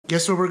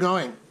Guess where we're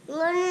going? We're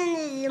going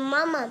to the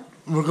mama.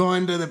 We're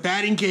going to the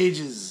batting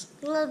cages.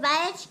 The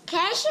batting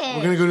cages.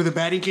 We're going to go to the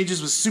batting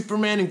cages with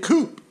Superman and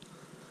Coop.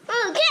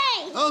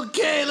 Okay.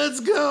 Okay, let's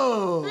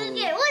go.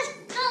 Okay, let's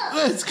go.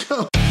 Let's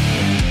go.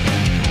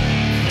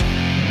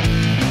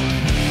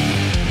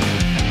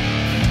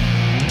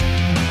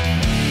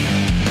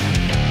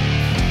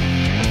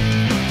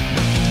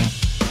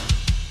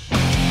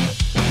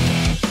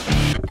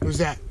 Who's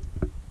that?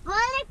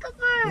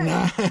 Cooper.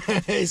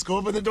 Nice. Go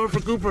open the door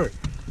for Cooper.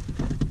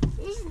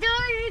 It's door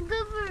for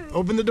Cooper.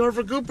 Open the door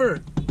for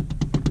Cooper.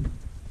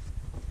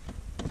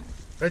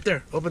 Right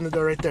there. Open the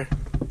door right there.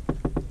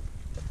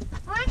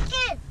 What's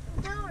it?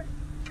 Door.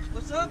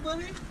 What's up,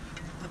 buddy?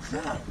 What's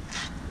up?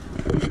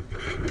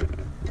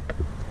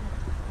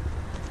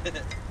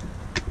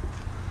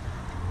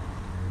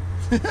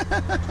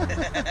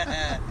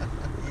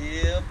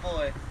 Yeah,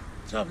 boy.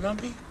 What's up,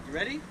 Lumpy? You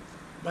ready?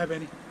 Bye,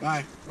 Benny.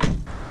 Bye.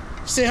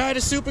 Say hi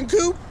to Soup and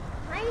Coop.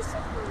 Hi,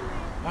 Superman.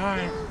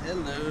 Hi.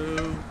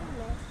 Hello.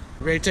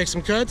 Ready to take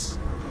some cuts?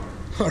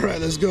 All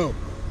right, let's go.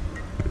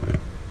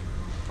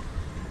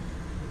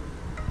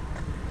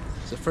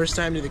 It's the first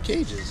time to the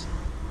cages.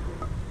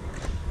 Oh,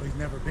 he's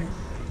never been.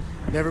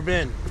 Never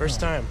been.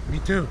 First time. Me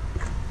too.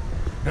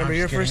 Remember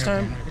your first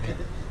time? You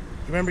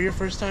Remember your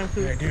first time,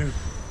 Coop? I do. It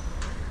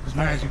was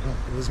magical.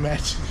 It was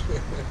magic.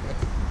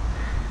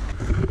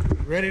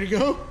 Ready to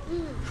go?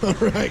 All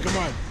right, come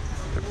on.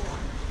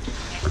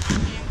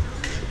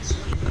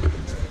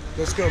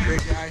 Let's go,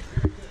 big guy.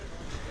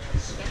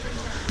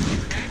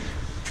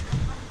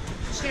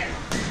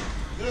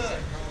 Good.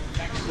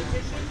 Back to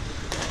position.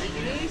 Take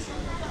it easy.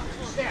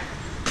 Step.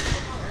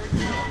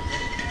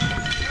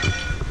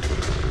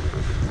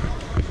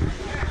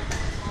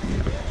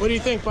 What do you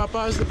think, Papa?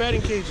 How's the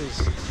batting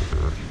cages?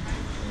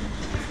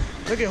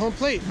 Look at home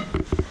plate.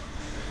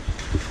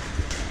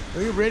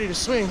 Are you ready to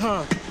swing,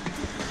 huh?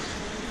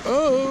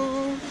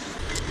 Oh.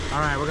 All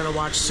right, we're gonna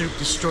watch Soup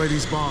destroy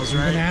these balls, We're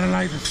right? gonna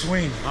analyze the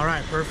swing All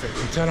right, perfect.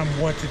 and tell him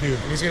what to do.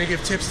 He's gonna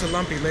give tips to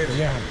Lumpy later.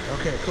 Yeah.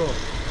 Okay, cool.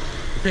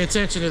 Pay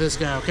attention to this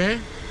guy, okay?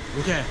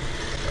 Okay.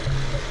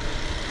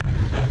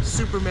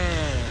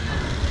 Superman.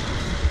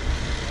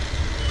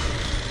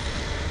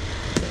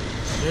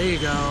 There you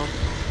go.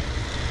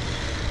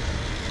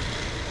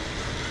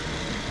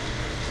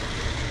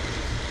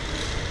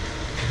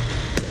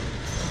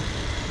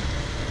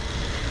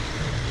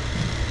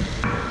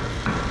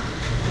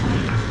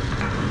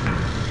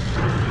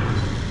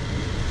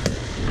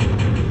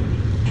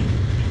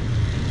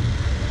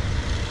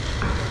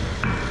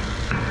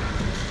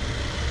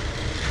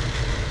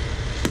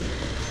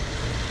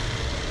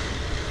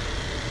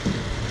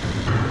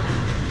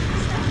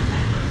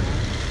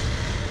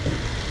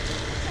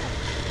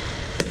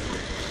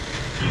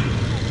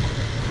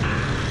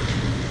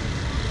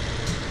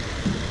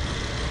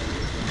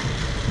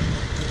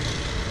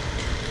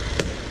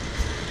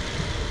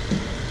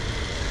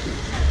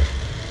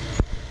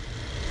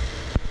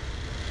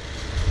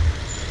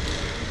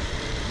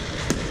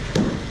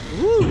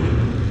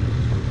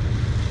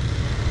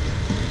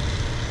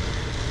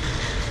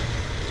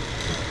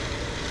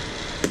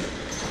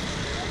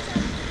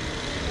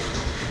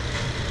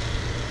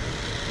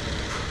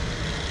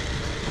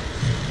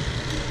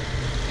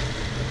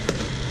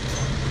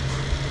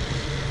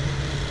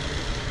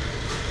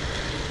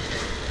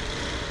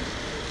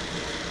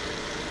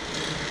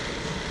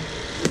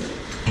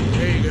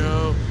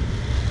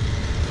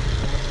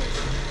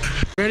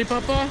 Ready,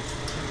 Papa?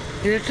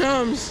 Here it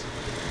comes.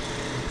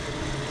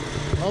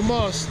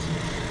 Almost.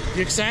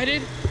 You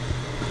excited?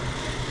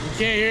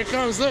 Okay, here it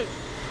comes. Look.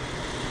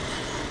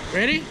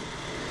 Ready?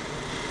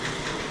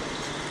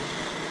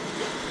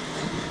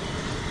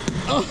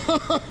 Oh.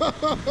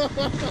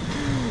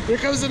 Here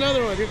comes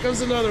another one. Here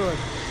comes another one.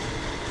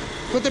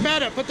 Put the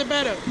bat up. Put the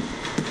bat up.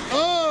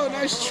 Oh,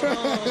 nice try.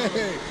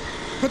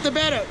 Put the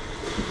bat up.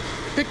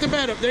 Pick the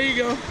bat up. There you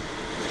go.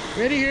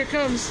 Ready? Here it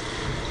comes.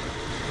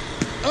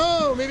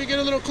 Oh, maybe get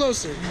a little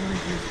closer.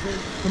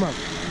 Come on.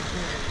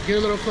 Get a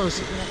little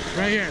closer.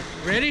 Right here.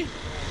 Ready?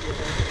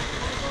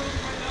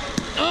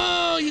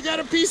 Oh, you got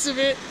a piece of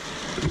it.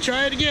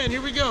 Try it again.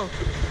 Here we go.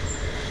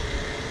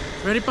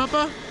 Ready,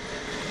 Papa?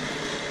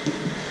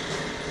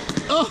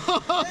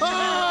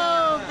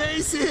 Oh,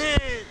 base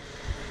hit.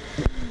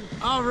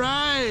 All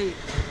right.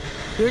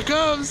 Here it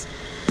comes.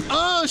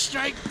 Oh,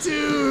 strike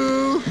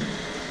two.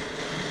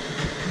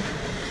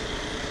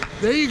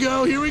 There you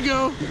go. Here we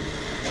go.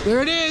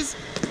 There it is.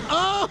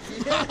 Oh!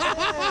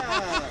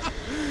 Yeah.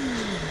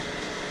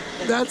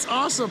 That's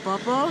awesome,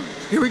 Papa.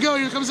 Here we go.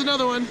 Here comes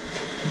another one.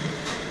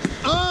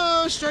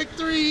 Oh, strike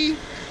three.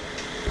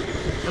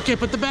 Okay,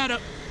 put the bat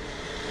up.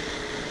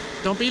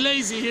 Don't be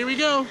lazy. Here we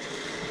go.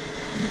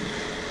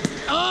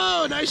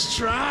 Oh, nice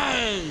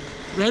try.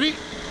 Ready?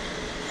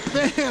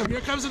 Bam.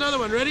 Here comes another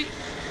one. Ready?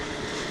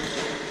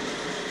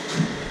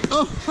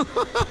 Oh.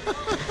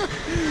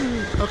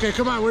 Okay,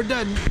 come on. We're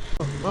done.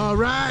 All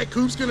right.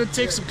 Coop's going to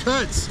take some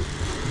cuts.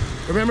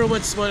 Remember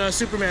what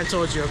Superman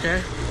told you,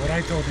 okay? What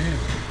I told him.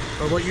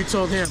 Or what you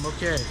told him,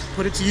 okay.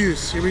 Put it to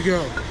use. Here we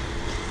go.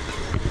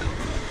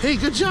 Hey,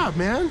 good job,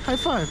 man. High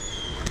five.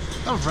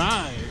 All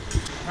right.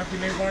 Happy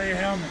they borrow your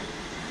helmet.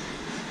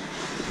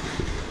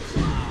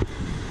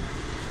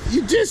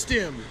 You dissed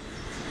him.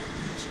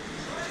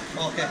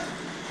 Okay.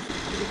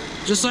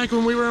 Just like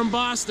when we were in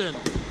Boston.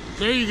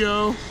 There you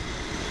go.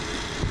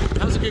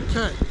 That was a good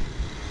cut.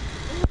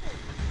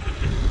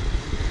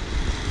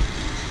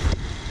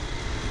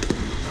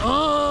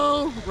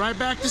 Oh, right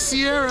back to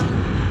Sierra.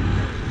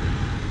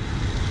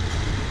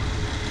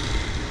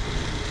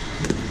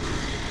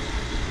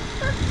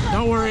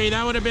 Don't worry,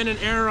 that would have been an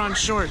error on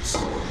shorts.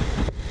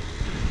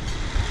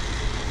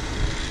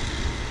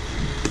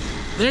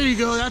 There you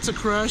go, that's a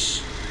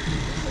crush.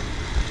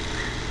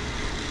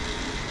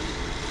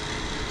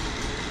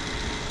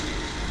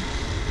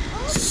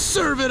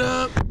 Serve it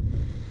up.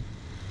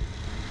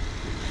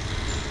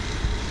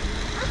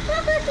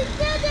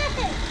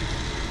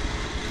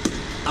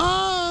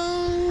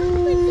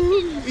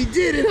 Oh, he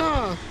did it,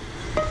 huh?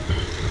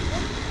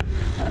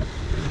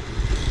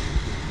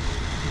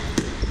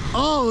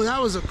 Oh, that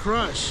was a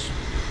crush.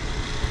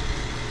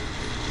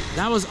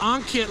 That was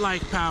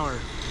Ankit-like power.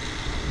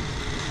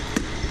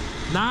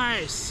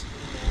 Nice.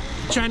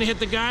 Trying to hit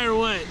the guy or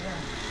what?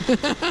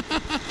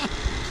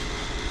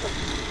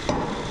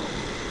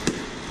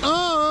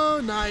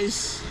 Oh,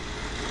 nice.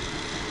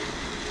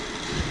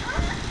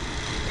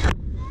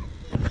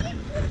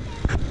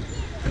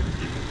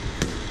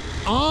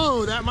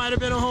 Oh, that might have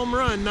been a home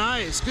run.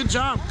 Nice. Good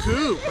job,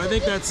 Coop. I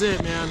think that's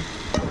it, man.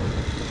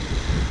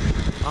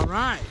 All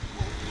right.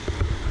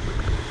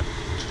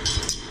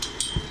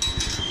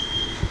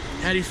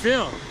 How do you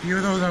feel? Few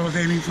of those I was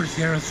aiming for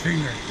Sierra's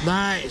finger.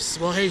 Nice.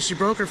 Well, hey, she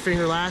broke her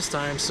finger last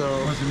time, so.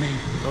 It wasn't me.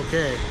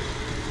 Okay.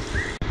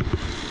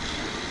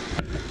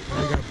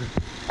 I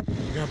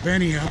got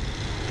Benny up.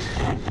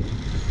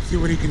 See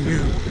what he can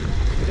do.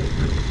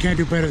 Can't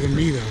do better than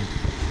me, though.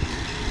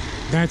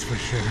 That's for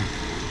sure.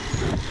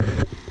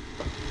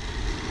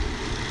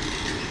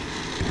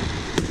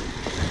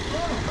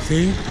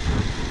 See?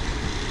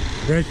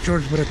 Red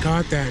shorts would have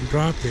caught that and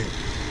dropped it.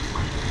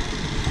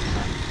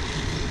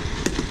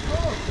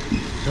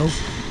 Nope.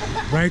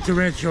 Right to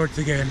red shorts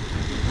again.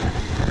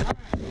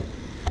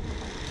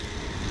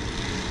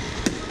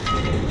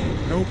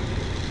 Nope.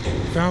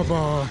 Foul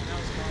ball.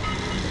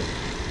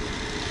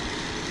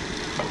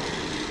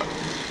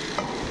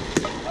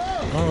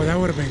 Oh, that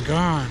would have been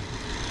gone.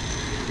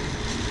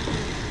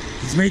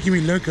 He's making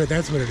me look good,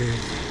 that's what it is.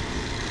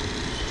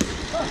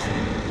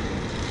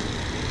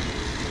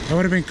 That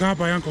would have been caught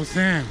by Uncle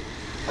Sam.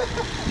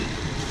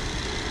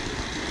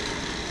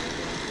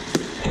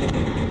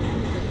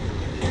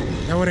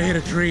 That would have hit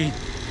a tree.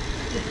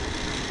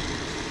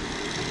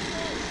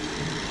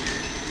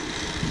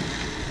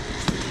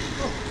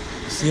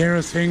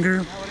 Sierra's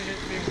finger.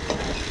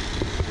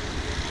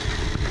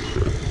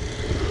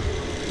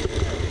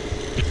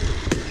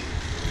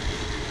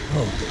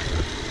 Oh.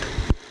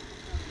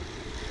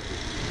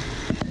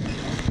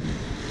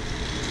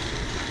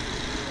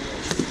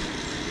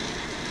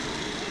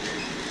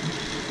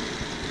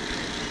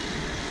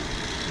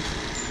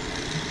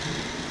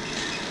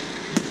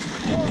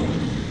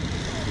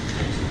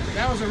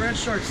 That was a red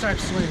shorts type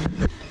swing.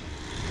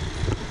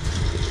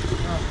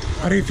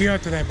 How do you feel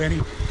after that, Benny?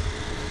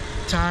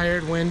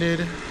 Tired,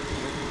 winded,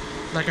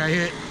 like I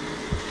hit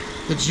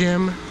the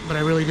gym, but I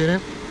really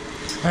didn't.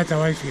 That's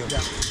how I feel.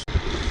 Yeah.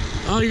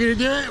 Oh, you're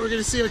gonna do it? We're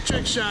gonna see a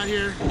trick shot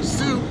here.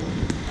 Soup.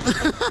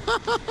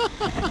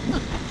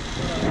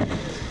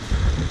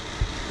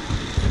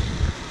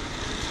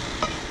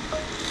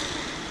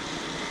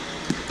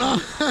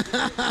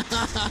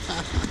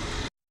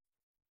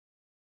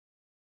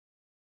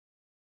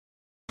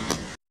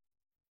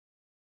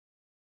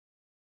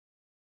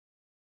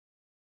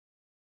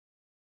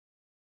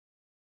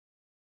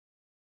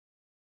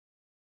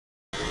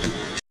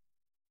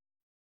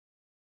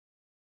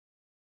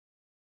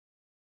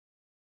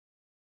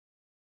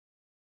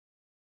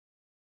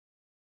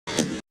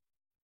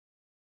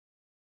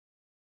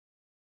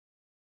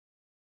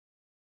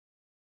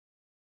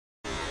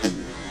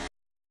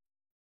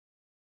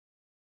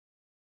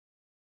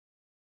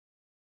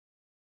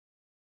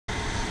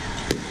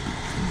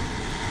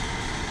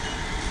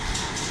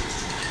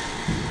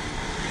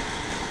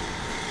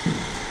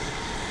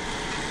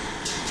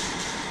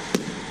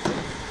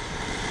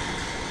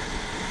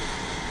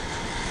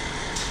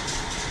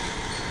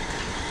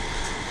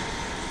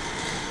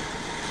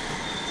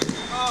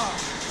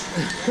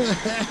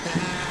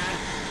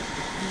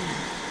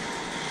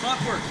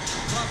 Clockwork.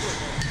 Clockwork.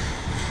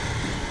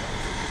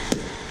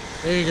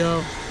 There you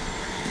go.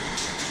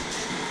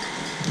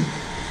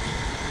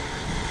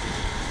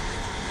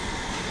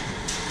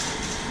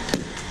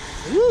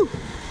 Woo!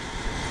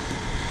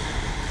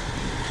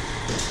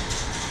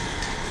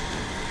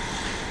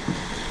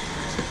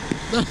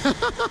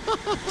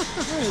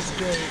 That's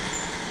great.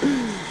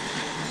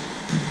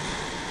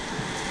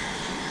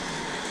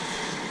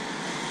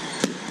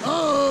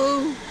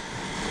 Oh!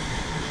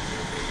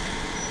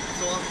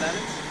 So off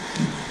balance?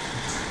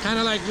 Kind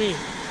of like me.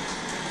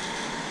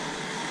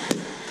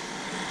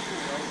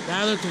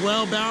 That looked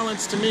well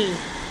balanced to me.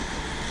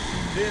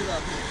 Here's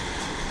a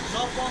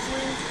softball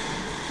swing.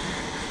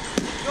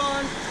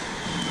 Gone.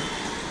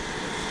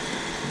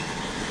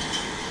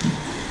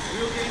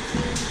 Real game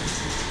swing.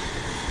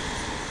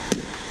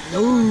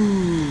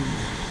 Ooh.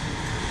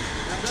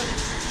 I'm done.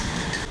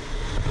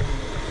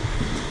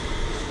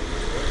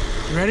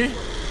 You ready?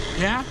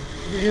 Yeah?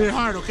 You hit it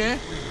hard, okay?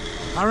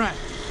 All right.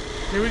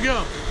 Here we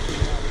go.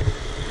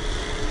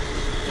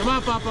 Come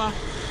on, Papa.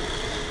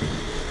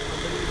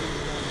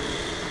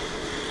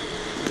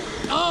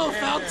 Oh,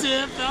 foul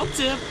tip, foul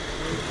tip.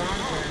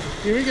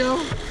 Here we go.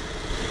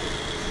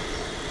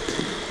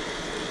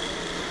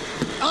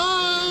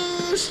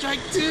 Oh, strike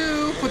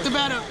two. Put the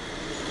bat up.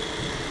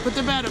 Put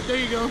the bat up. There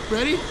you go.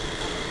 Ready?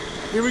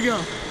 Here we go.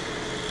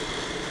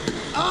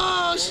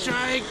 Oh,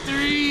 strike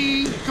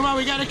three. Come on,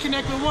 we gotta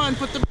connect with one.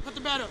 Put the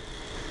bat up.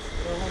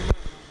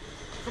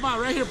 Come on,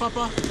 right here,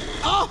 Papa.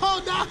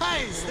 Oh,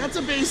 nice. That's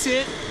a base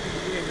hit.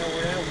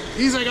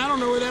 He's like, I don't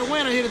know where that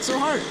went. I hit it so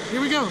hard.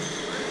 Here we go.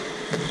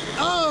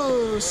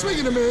 Oh, swing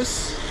and a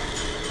miss.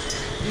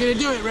 You're gonna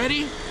do it.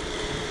 Ready?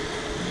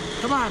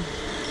 Come on.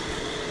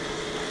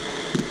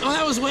 Oh,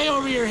 that was way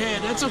over your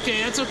head. That's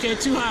okay. That's okay.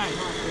 Too high.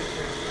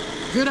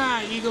 Good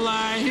eye, eagle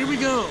eye. Here we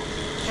go.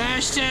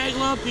 Hashtag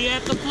Lumpy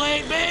at the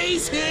plate.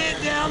 Base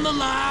hit down the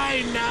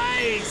line.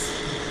 Nice.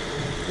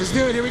 Let's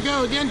do it. Here we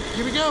go again.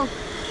 Here we go.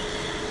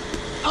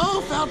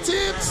 Oh, foul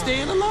tip.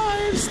 Staying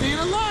alive. Staying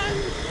alive.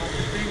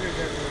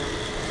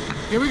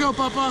 Here we go,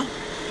 Papa.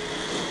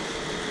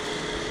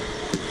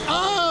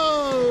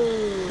 Oh!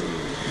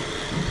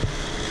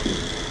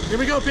 Here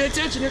we go. Pay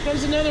attention. Here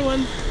comes another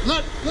one.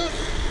 Look, look.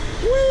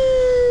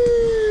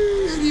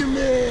 Woo! And you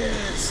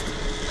missed.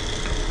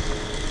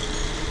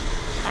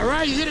 All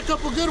right, you hit a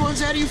couple good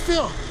ones. How do you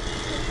feel?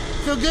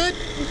 Feel good?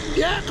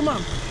 Yeah, come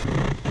on.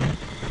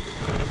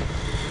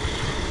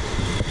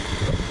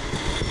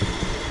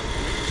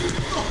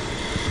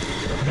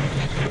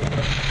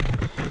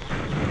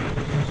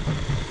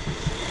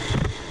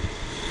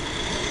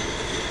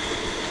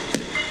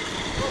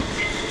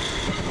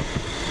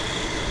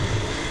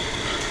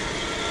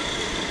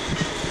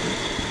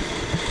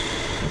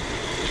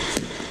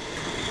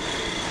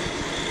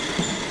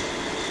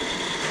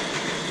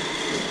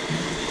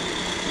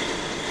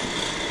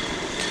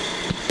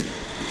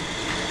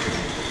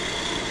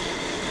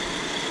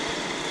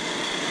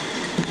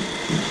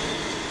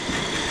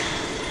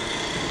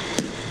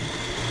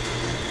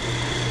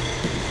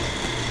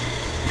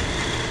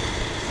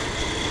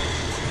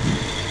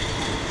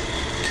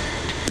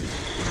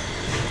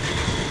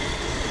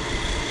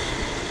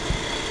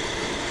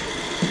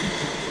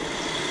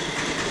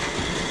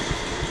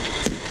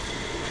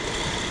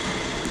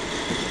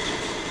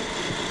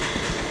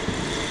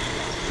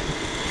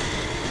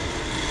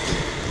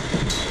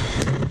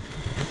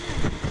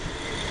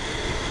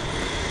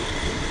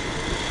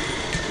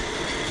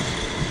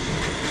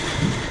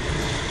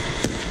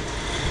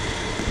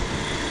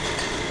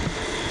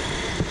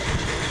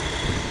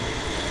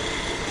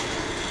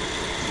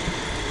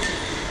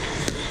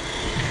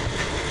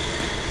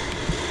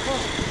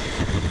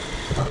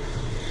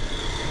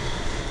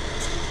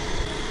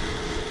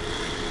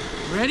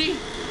 Ready?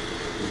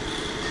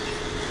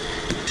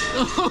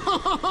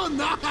 Oh,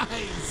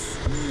 nice!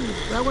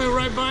 That went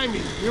right by me.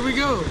 Here we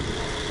go.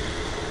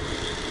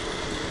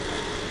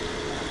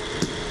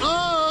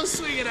 Oh,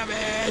 swing it a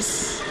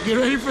miss. Get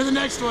ready for the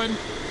next one.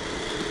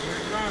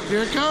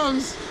 Here it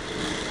comes.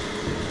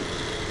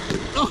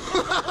 Oh.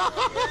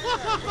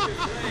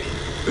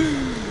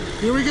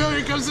 Here we go.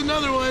 Here comes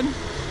another one.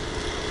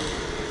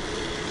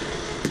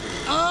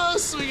 Oh,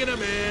 swing it a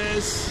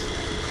miss.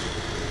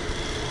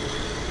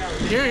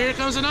 Here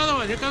comes another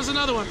one. Here comes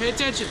another one. Pay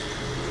attention.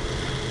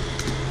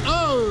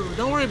 Oh,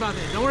 don't worry about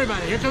that. Don't worry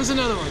about it. Here comes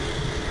another one.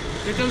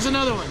 Here comes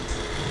another one.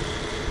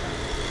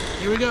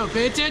 Here we go.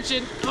 Pay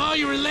attention. Oh,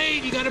 you were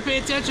late. You got to pay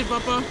attention,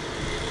 Papa.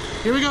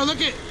 Here we go.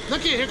 Look it.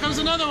 Look it. Here comes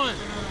another one.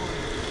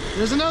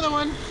 There's another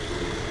one.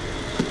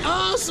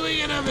 Oh,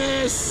 swing and a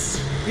miss.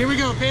 Here we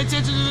go. Pay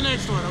attention to the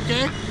next one,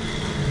 okay?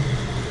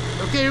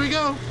 Okay, here we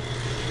go.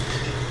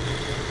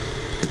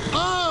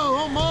 Oh,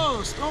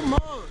 almost. Almost.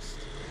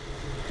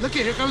 Look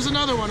it, here comes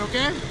another one,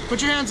 okay?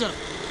 Put your hands up.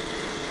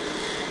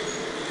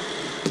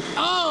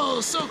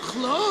 Oh, so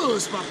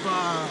close,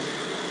 Papa.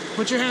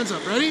 Put your hands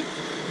up, ready?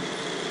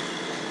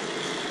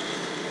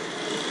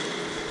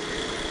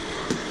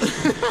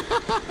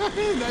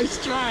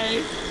 Nice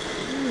try.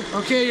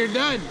 Okay, you're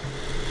done.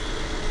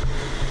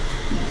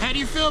 How do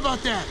you feel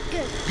about that?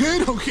 Good.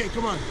 Good? Okay,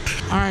 come on.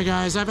 All right,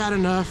 guys, I've had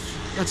enough.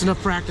 That's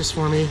enough practice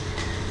for me.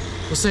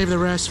 We'll save the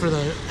rest for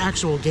the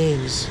actual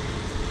games.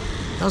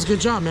 That was a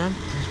good job, man.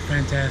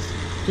 Fantastic.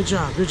 Good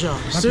job, good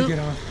job. Lumpy, Soup? get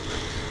off.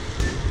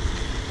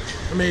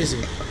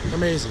 Amazing,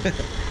 amazing.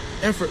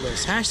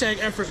 Effortless. Hashtag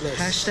effortless.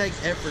 Hashtag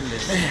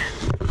effortless. Man,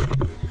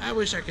 I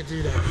wish I could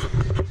do that.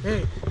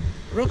 Hey,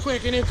 real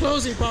quick, and in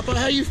closing, Papa,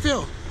 how you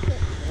feel?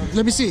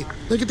 Let me see.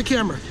 Look at the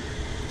camera.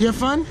 You have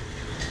fun?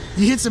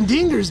 You hit some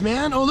dingers,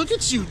 man. Oh, look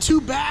at you. 2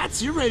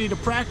 bats. You're ready to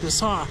practice,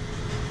 huh?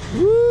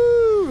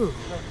 Woo!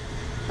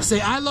 Say,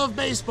 I love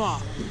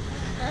baseball.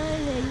 I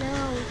don't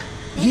know.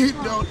 You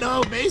don't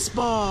know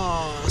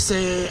baseball.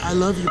 Say, I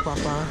love you,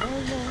 Papa.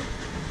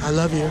 I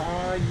love you.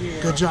 Oh,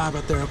 yeah. Good job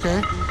out there,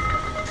 okay?